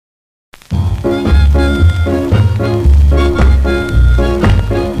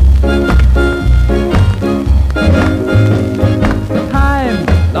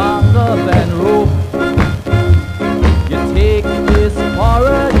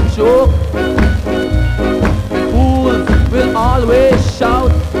joke. Fools will always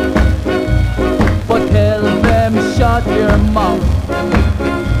shout, but tell them shut your mouth.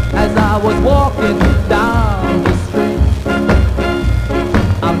 As I was walking down the street,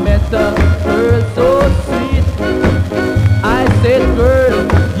 I met a girl so sweet. I said, girl,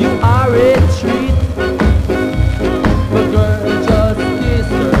 you are a treat. The girl just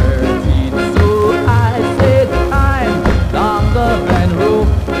kissed her teeth. So I said, I'm longer than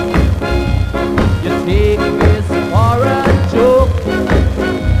rope. You take this for a joke.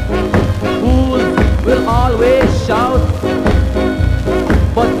 Fools will always shout,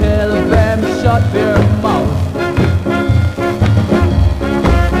 but tell them shut their mouth.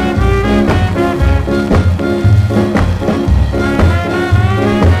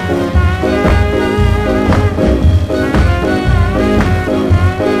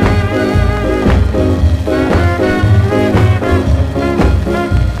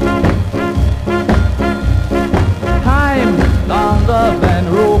 Time longer than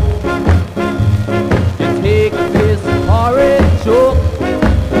rope. You take this for a joke.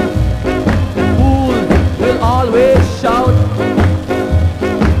 Fools will always shout,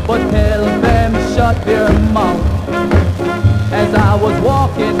 but tell them shut their mouth. As I was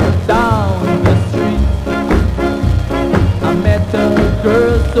walking down the street, I met a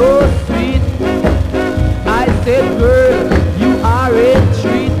girl so sweet. I said, girl, you are a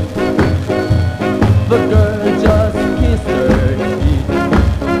treat. The girl just kissed her teeth.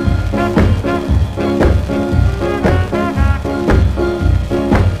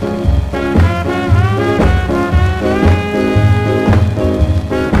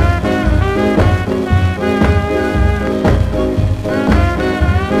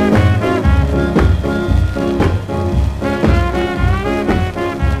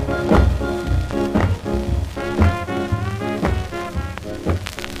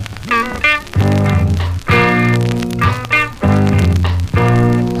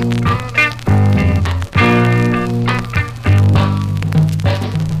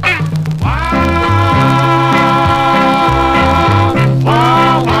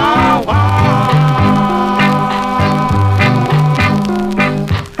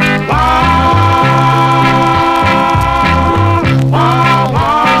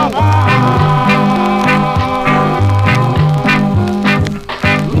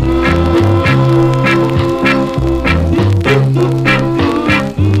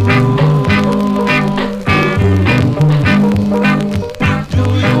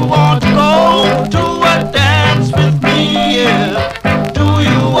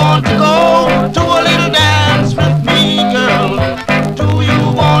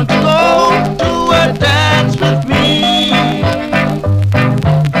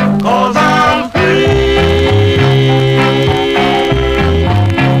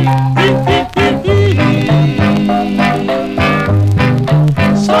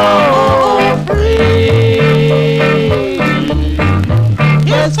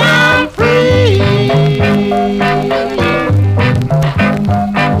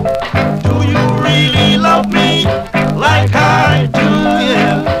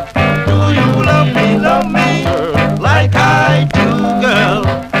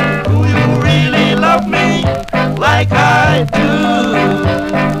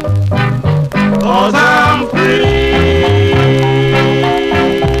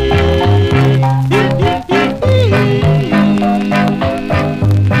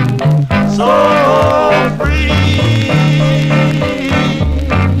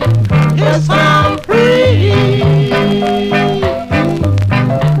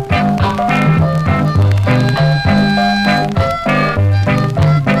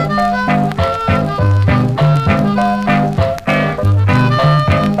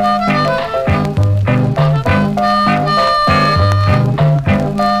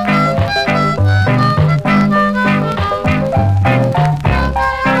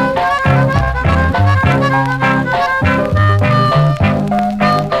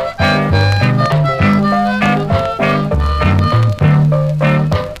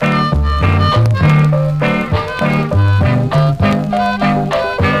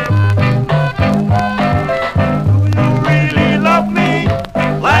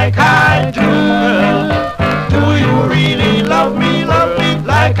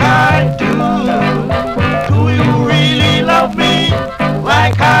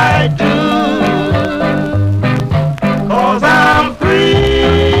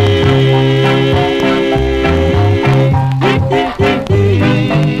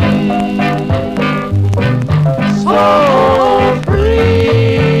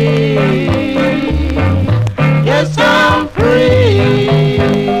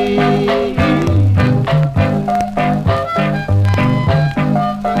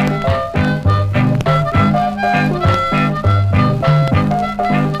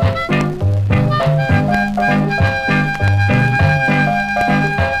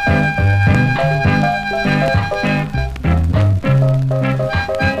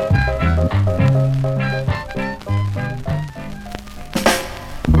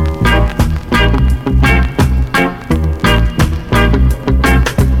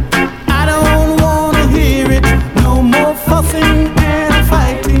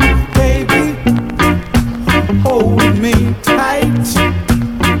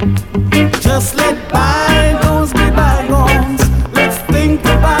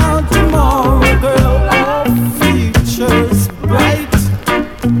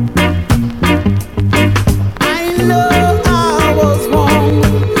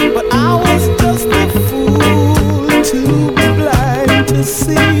 to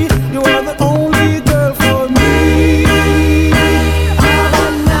see you are the only girl for me. Ah,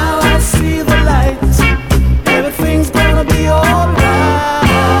 now I see the light. Everything's gonna be alright,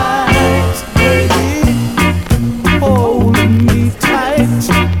 baby. Hold me tight.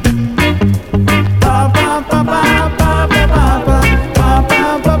 Ba ba ba ba ba ba ba ba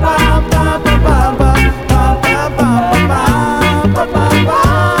ba ba ba ba ba ba ba ba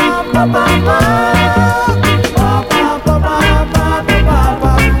ba ba ba.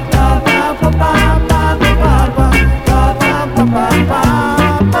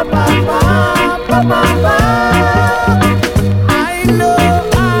 I know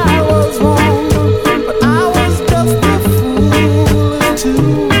I was wrong, but I was just a fool,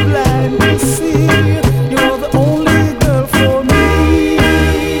 too blind to see you're the only girl for me.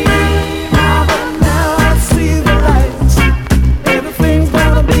 Ah, but now I see the light. Everything's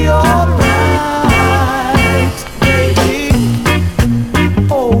gonna be alright, baby.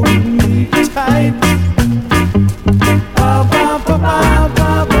 Hold me tight. Ba ba ba ba ba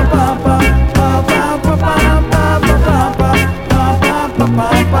ba ba.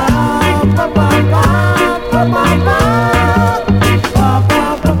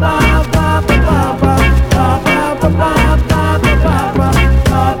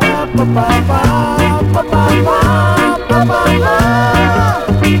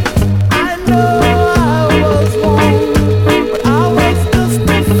 I know I was wrong, but I was just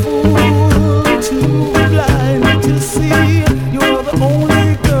a fool, too blind to see you're the only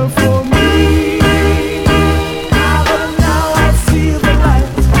girl for me. Ah, but now I see the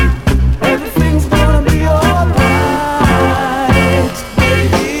light. Everything's gonna be alright,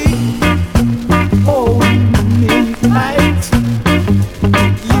 baby. Hold me tight.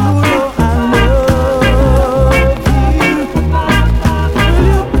 You know I love you. Will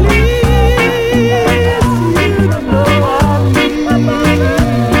you please? You know I need you.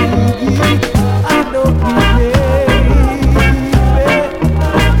 I don't behave.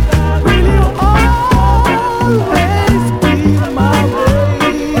 Will you always be my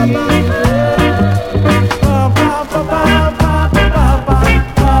baby? Ba ba ba ba ba ba ba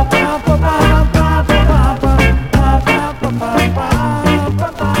ba ba ba ba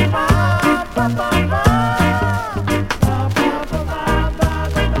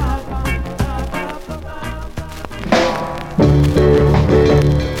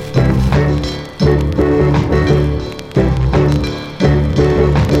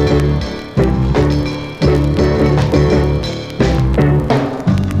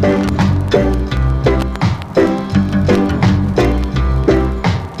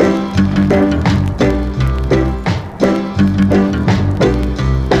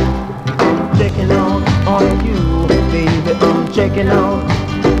checking out on you, baby. I'm checking out.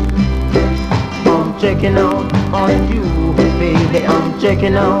 I'm checking out on you, baby. I'm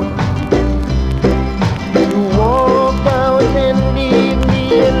checking out. You walk out and leave me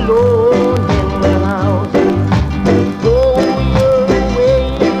alone in the house. Go your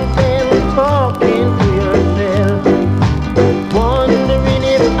ways and talking to yourself, wondering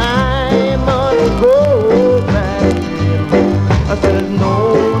if I must go back. I said no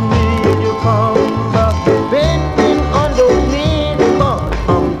need to come back, bending under me, but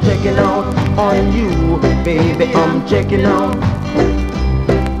I'm checking out on you, baby. I'm checking out.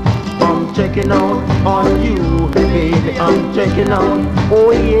 I'm checking out on you, baby. I'm checking out.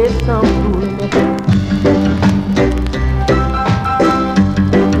 Oh yes, I'm doing it.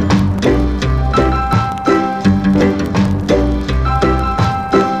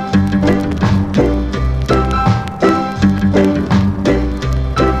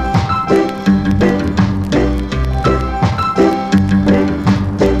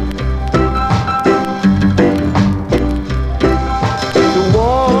 You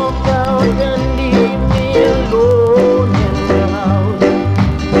walk out and leave me alone in the house.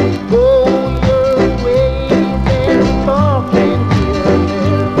 Go your ways and talking to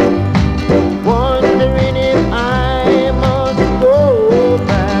yourself, wondering if I must go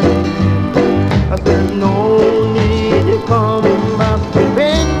back. I said no need to come back,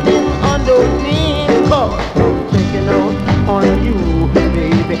 bending under me, 'cause I'm checking out on you,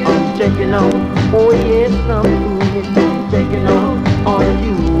 baby. I'm checking out. Oh yes, I'm doing it. I'm checking out on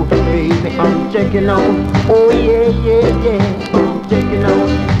you, baby. I'm checking out. Oh yeah, yeah, yeah. I'm checking out,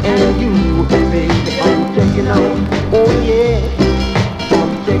 and you, baby. I'm checking out. Oh yeah.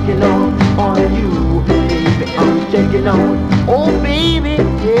 I'm checking out on you, baby. I'm checking out. Oh baby,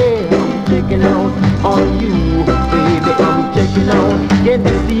 yeah. I'm checking out on you, baby. I'm checking out. Get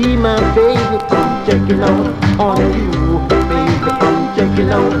to see my baby. I'm checking out on you, baby. I'm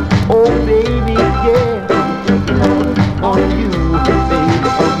checking out. Oh baby, yeah. I'm checking out on you, baby.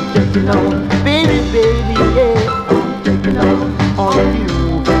 taking on, baby, baby, yeah. I'm taking on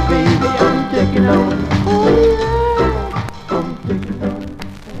you, baby. I'm taking on, oh yeah. I'm taking on.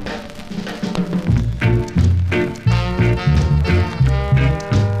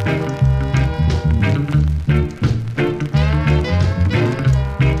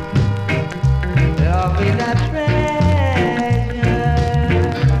 Love is a treasure.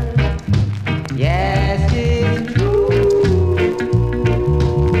 Yes, it's true.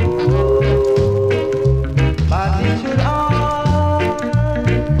 But it should all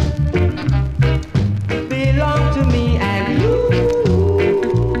belong to me and you.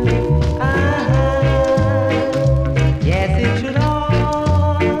 Yes, it should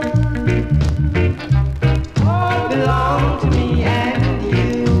all belong to me and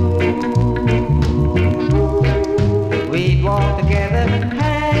you. We'd walk together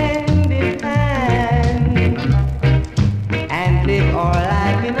hand in hand and live our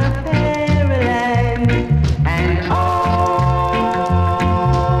life in a fairyland, and all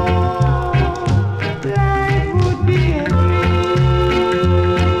life would be a dream,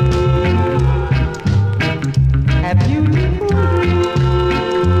 a beautiful dream,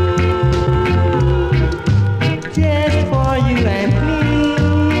 just for you and me.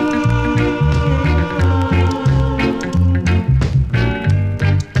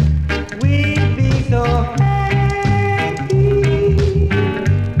 We'd be so happy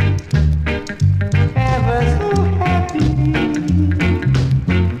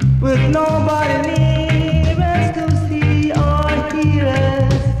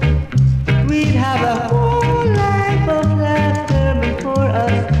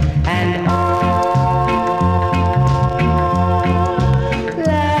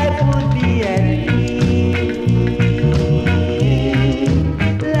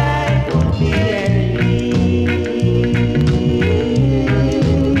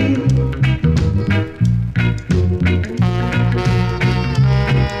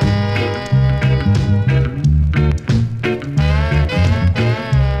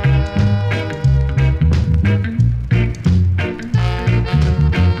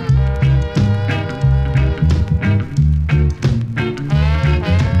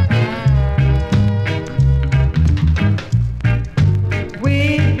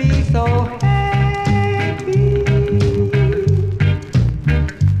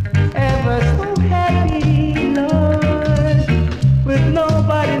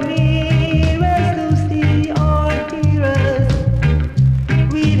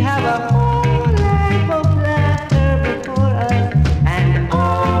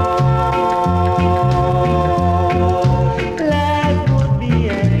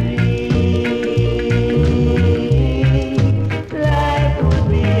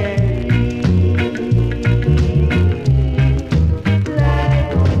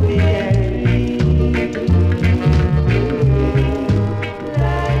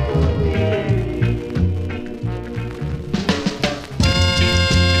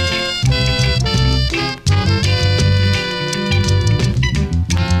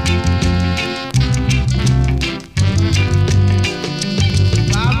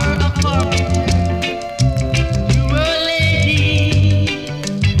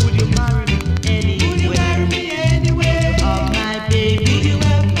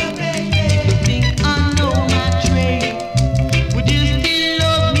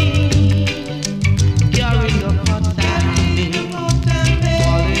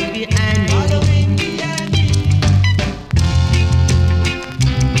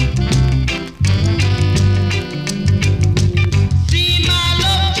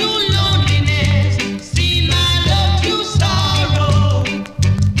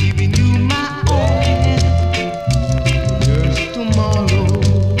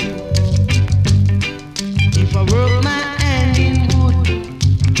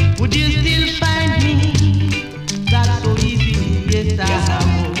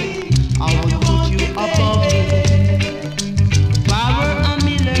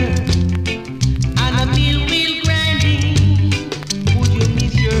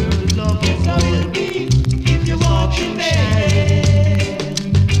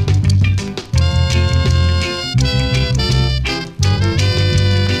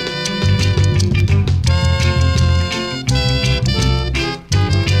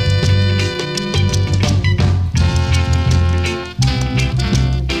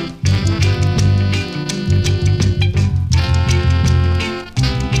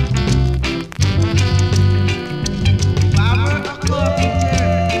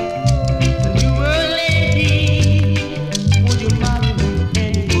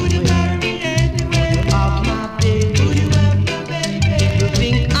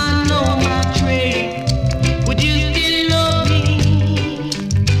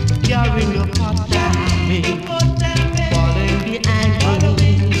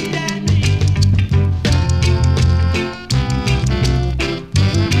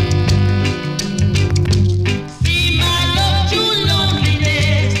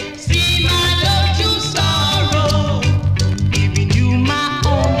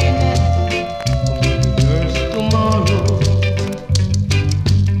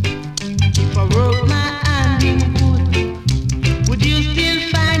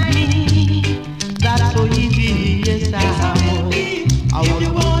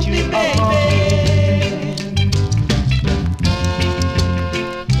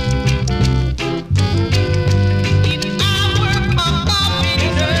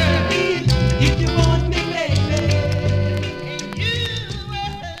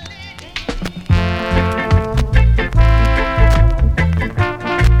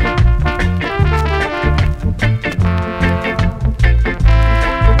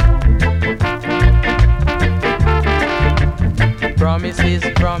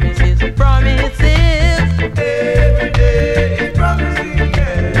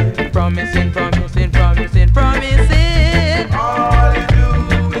Promising, promising, promising, promising. All you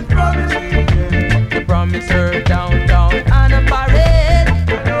do is promising, yeah. The promiser downtown on a parade.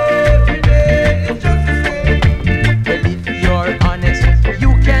 And every day it's just the same. Well, if you're honest,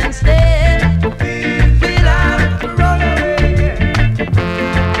 you can stay. We'll have to run away,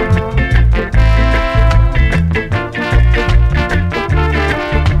 yeah.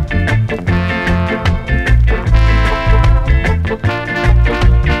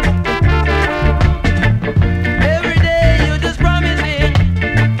 Every day you just promising,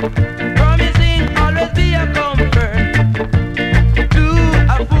 promising always be a comfort to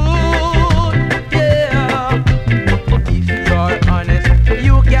a fool, yeah. If you're honest,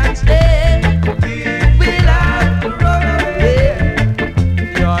 you can stay. We'll have to run away.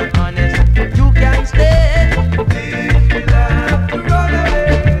 If you're honest, you can stay. We'll have to run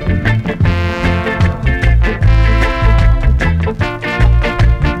away.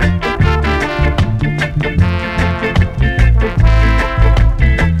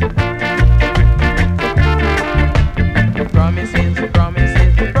 Promises,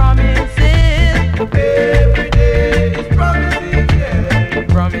 promises, promises. Every day it's promising, yeah.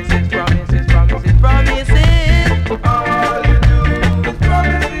 Promises, promises, promises, promises. All you do is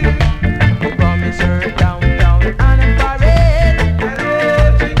promising, Promiser downtown on a parade. and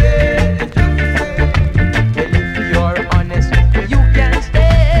every day it's just the same. Well, if you're honest, you can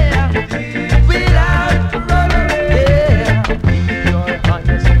stay. We'll have to run away. Yeah. If you're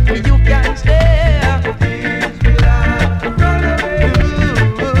honest, you can stay. We'll have to run away.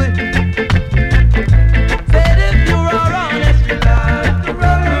 Said if you are honest, We'll have to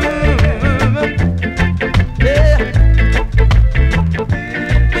run away. yeah.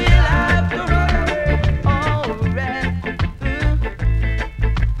 We'll have to run away. Alright.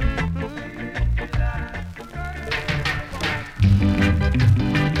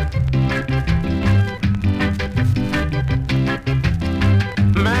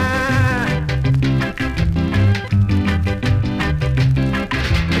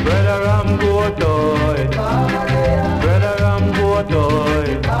 Brother, I'm good, boy. Brother, I'm good, boy.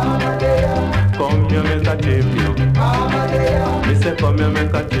 Come here, make a champion. Me say, come here,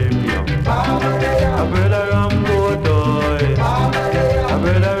 make a champion. Brother, I'm good, boy.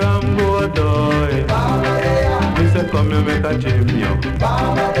 Brother, I'm good, boy. Me say, come here, make a champion.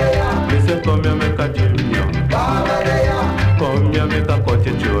 Me say, come here, make a champion. Come here, make a cut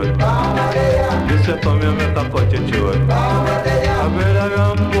it short. Me say, come here, make a cut it short. Brother,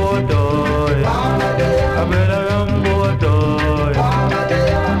 I'm good, boy. Brother, I'm good, boy.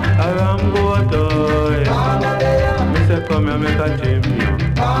 I'm good, boy. Me say, come here, make a champion.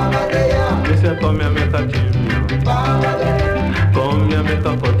 Me say, come here, make a champion. Come here, make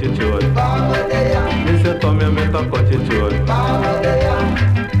a cut it short. Me say, come here, make a cut it short.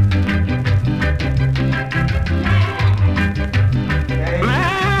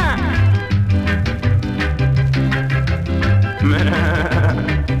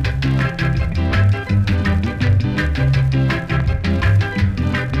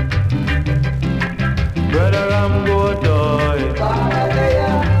 Brother, I'm good, boy.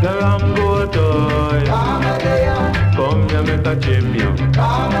 Brother, I'm good, boy. Come here, make a champion.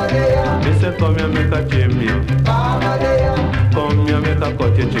 Me say, come here, make a champion. Come here, make a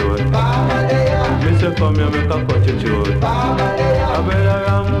cut it short. Me say, come here, make a cut it short. Brother,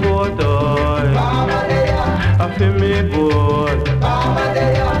 I'm good, boy. I feel me good.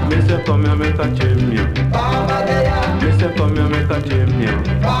 Me say, come here, make a champion. Me say, come here, make a champion.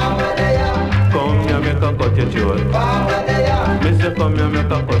 Come here, make a cut it short. Me say, come here, make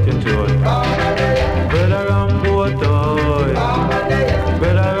a cut it short. Brother, I'm good, boy.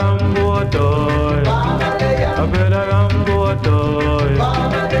 Brother, I'm good, boy. Brother, I'm good, boy.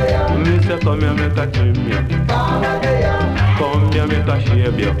 Me say, come here, make a champion. Come here, make a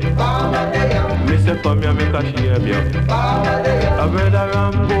shave you. Me say, come here, make a shave you. Brother,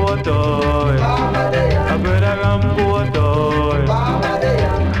 I'm good, boy. Brother, I'm good, boy.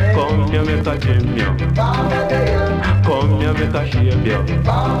 Come here, make a champion. Come here, make a shave you.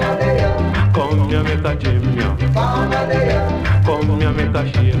 Come here, make a champion. Come here, make a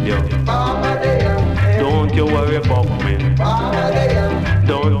shave you. Don't you worry about me.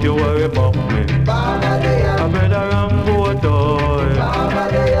 Don't you worry about me. Brother, I'm good, boy.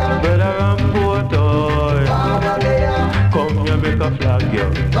 Brother, I'm good, boy. Come here, make a flag you.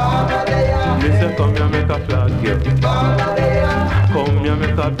 Me say, come here, make a flag you. Come here,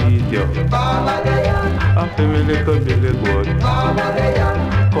 make a beat you. I feel me little Billy Goat.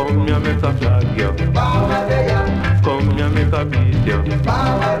 Come here, make a flag you. Come here, make a beat you.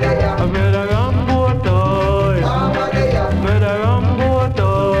 Brother, I'm good, boy. Brother, I'm good,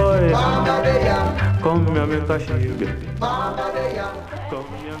 boy. make a shake it. Come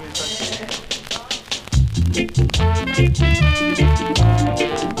here, make a shake.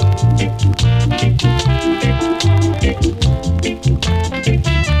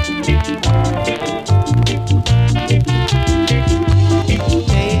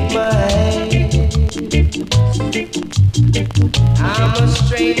 Take my hand. I'm a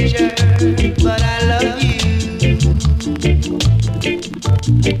stranger, but I love you.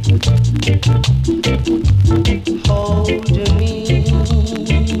 Hold me.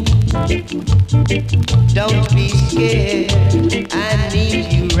 Don't be scared. I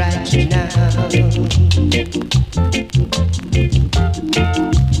need you right now.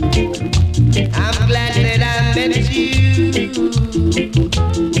 I'm glad that I met you.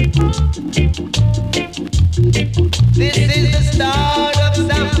 This is the start of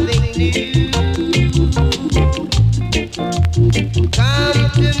something new.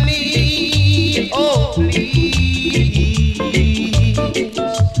 Come to me, oh please,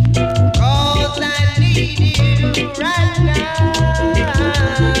 'cause I need you right now.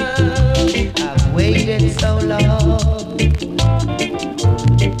 I've waited so long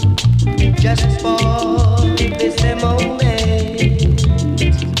just for this moment.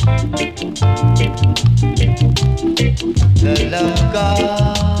 The love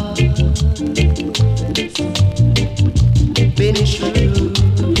God been true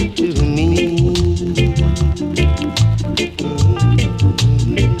to me.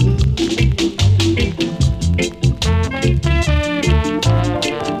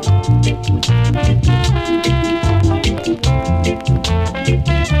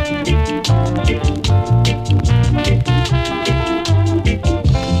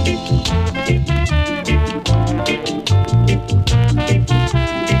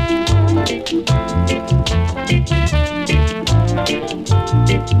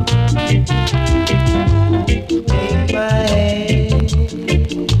 Take my hand.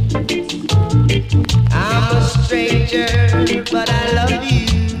 I'm a stranger, but I love you.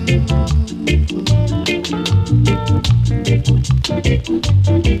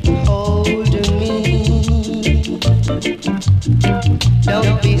 Hold me.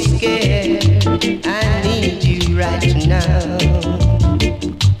 Don't be scared. I need you right now.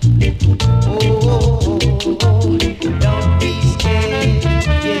 Oh, don't be scared.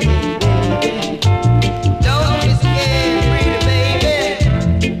 Yeah, baby. Don't be scared, pretty baby.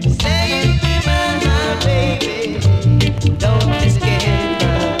 Say you'll be my baby. Don't be scared,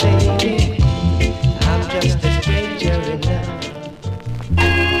 my baby. I'm just a stranger in love.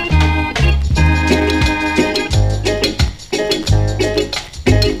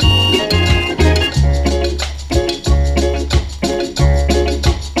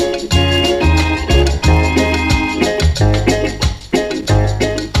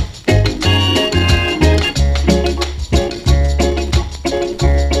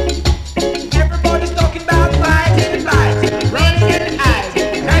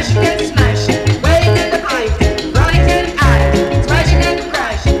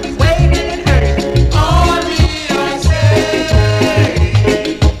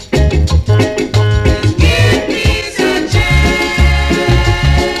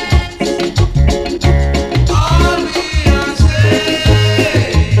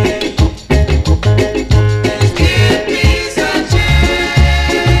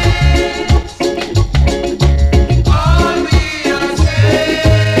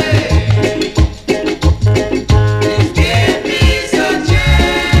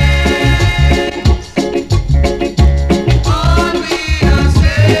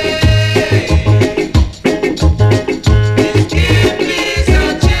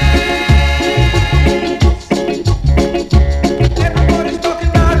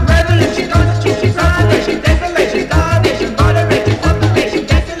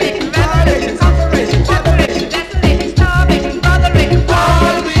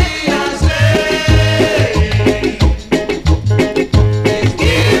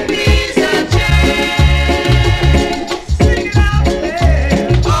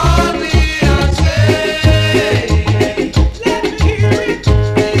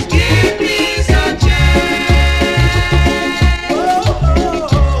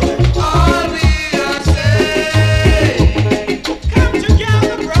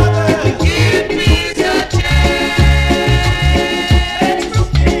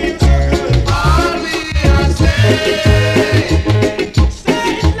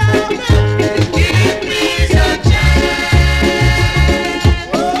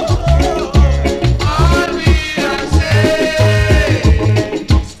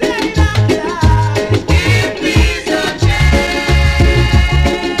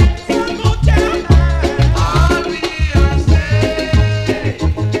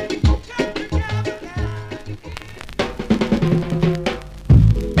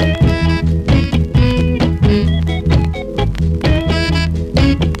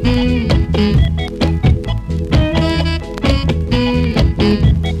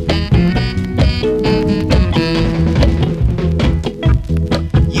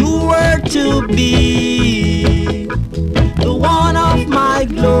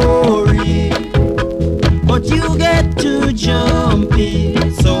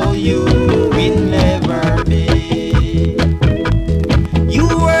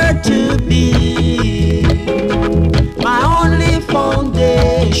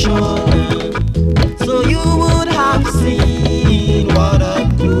 So you would have seen what a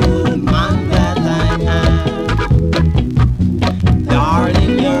good man that I am.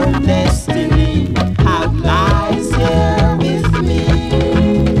 Darling, your destiny have lies here with me.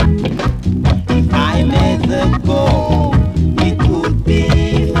 If I made the goal, it would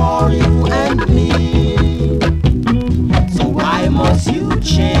be for you and me. So why must you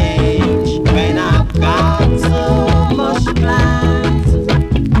change when I've got so much plans?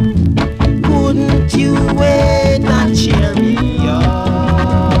 Couldn't you wait and cheer me up?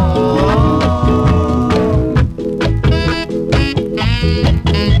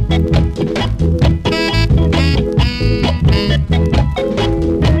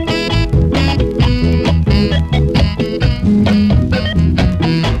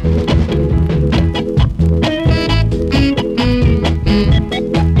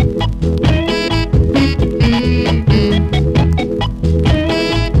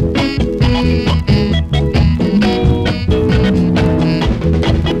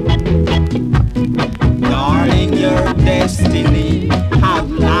 Darling, your destiny have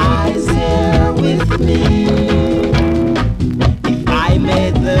lies here with me. If I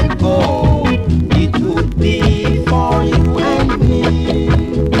made the goal, it would be for you and me.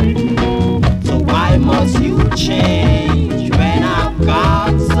 So why must you change when I've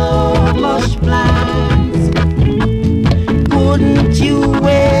got so much plans? Couldn't you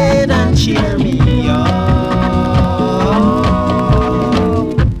wait and cheer me up?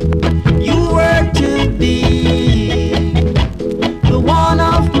 You were to be the one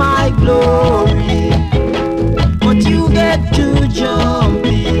of my glory, but you get too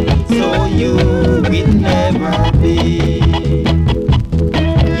jumpy, so you will never be.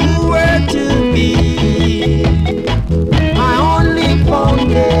 You were to be my only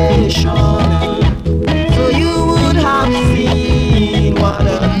foundation, so you would have seen what a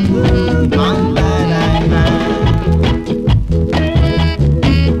good man that I am.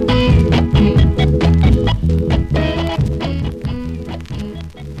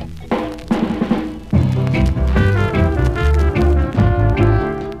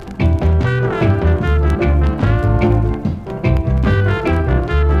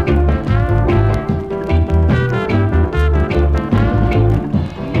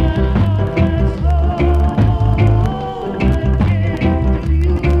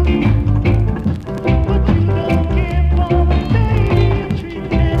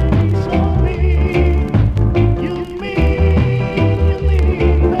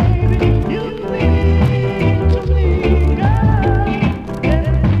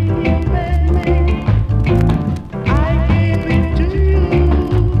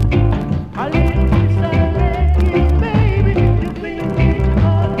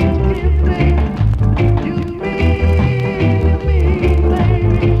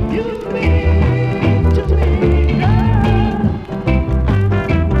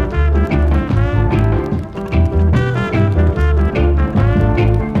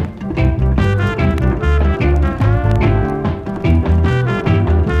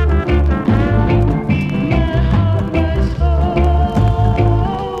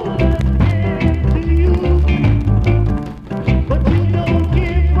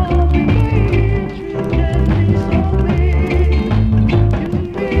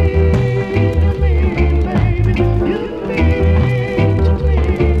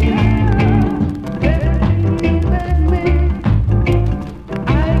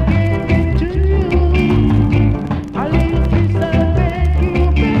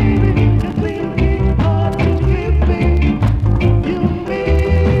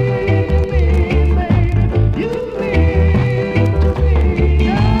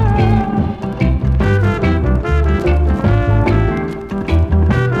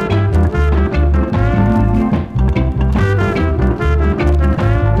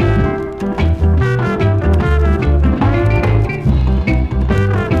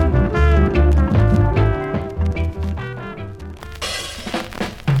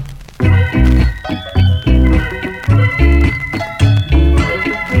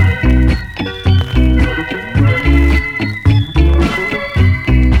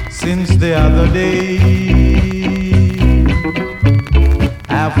 Since the other day,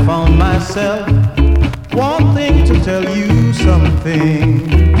 I found myself wanting to tell you something.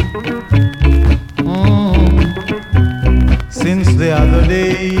 Since the other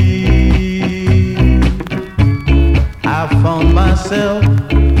day, I found myself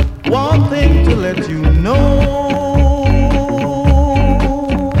wanting to let you know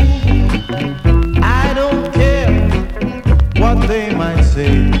I don't care what they might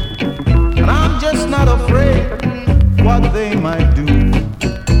say, and I'm just not afraid what they might do.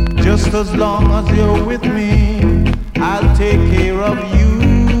 Just as long as you're with me, I'll take care of you.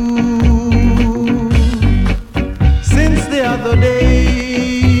 Since the other day,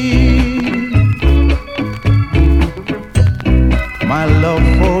 my love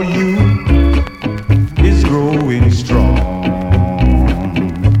for you is growing strong.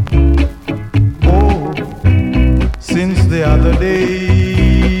 Oh, since the other day,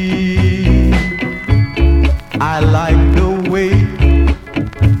 I like the way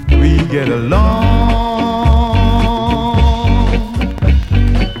we get along.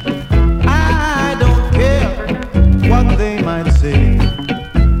 I don't care what they might say,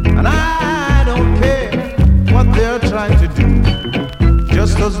 and I don't care what they're trying to do.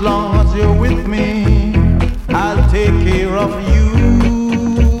 Just as long as you're with me, I'll take care of you.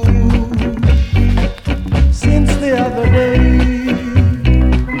 Since the other day,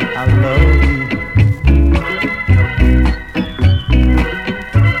 I love you.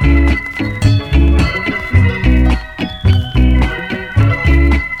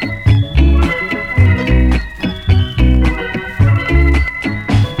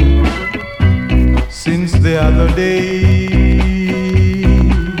 Since the other day,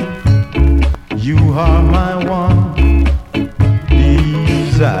 you are my one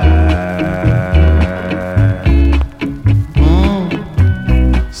desire.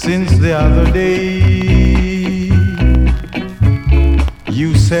 Since the other day,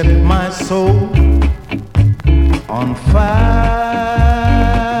 you set my soul on fire.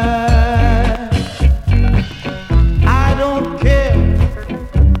 I don't care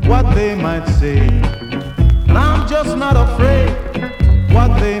what they might say, and I'm just not afraid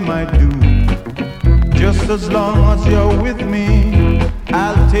what they might do. Just as long as you're with me,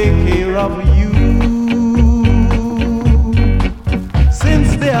 I'll take care of you.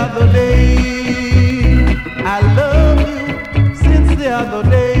 Since the other day, I love you. Since the other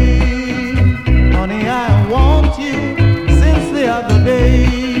day, honey, I want you. Since the other day,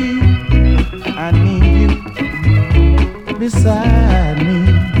 I need you beside me.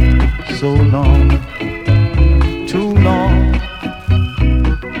 So long, too long,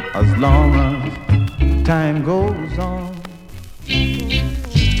 as long as time goes on.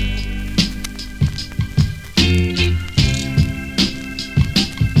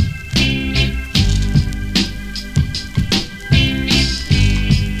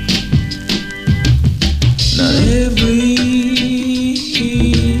 Not every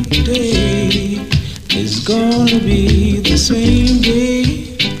day is gonna be the same day.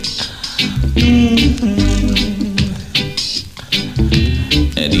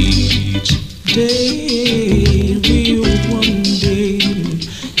 And each day will one day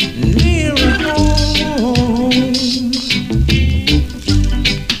nearer home.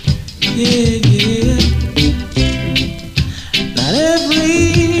 Yeah, yeah. Not every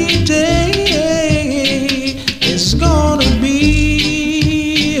day is gonna be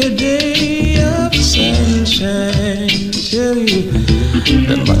a day of sunshine. I tell you,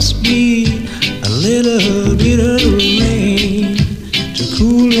 there must be a little bit of rain to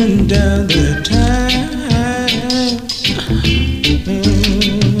cooling down the time.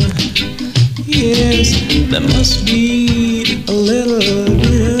 Yes, there must be a little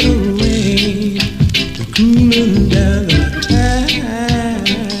bit of rain to cooling down the time.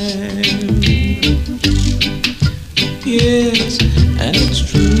 Yes, and it's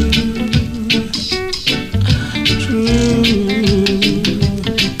true, true,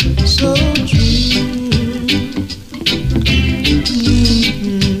 so true.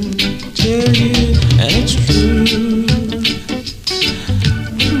 Tell you, and it's true,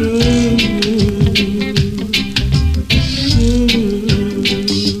 true, true.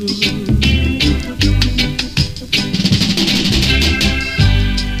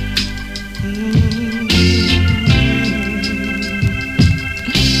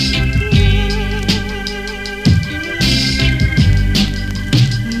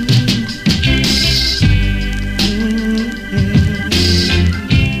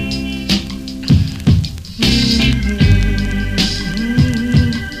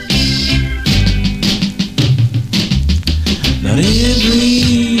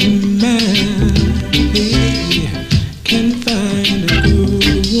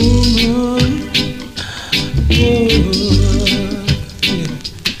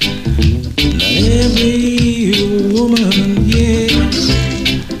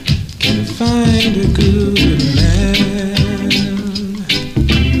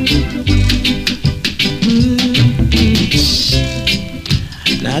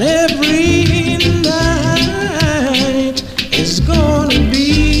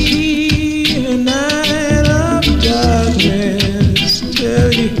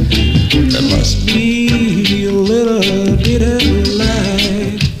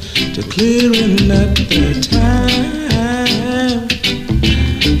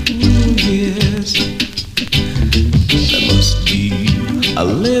 a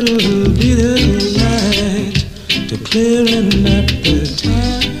little bit of light to clearing up the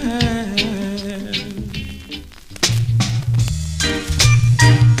time.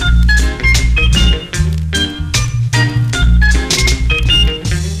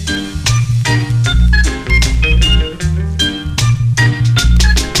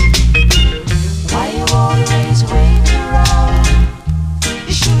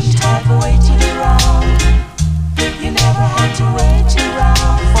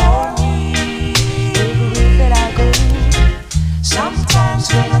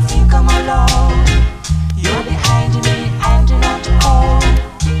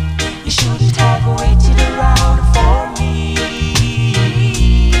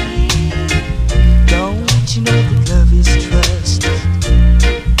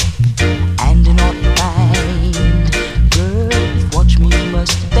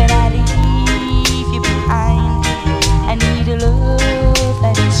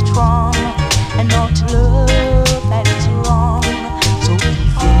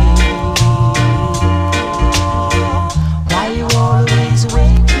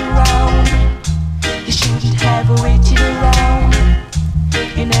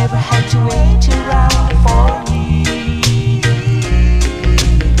 You never had to wait around for me.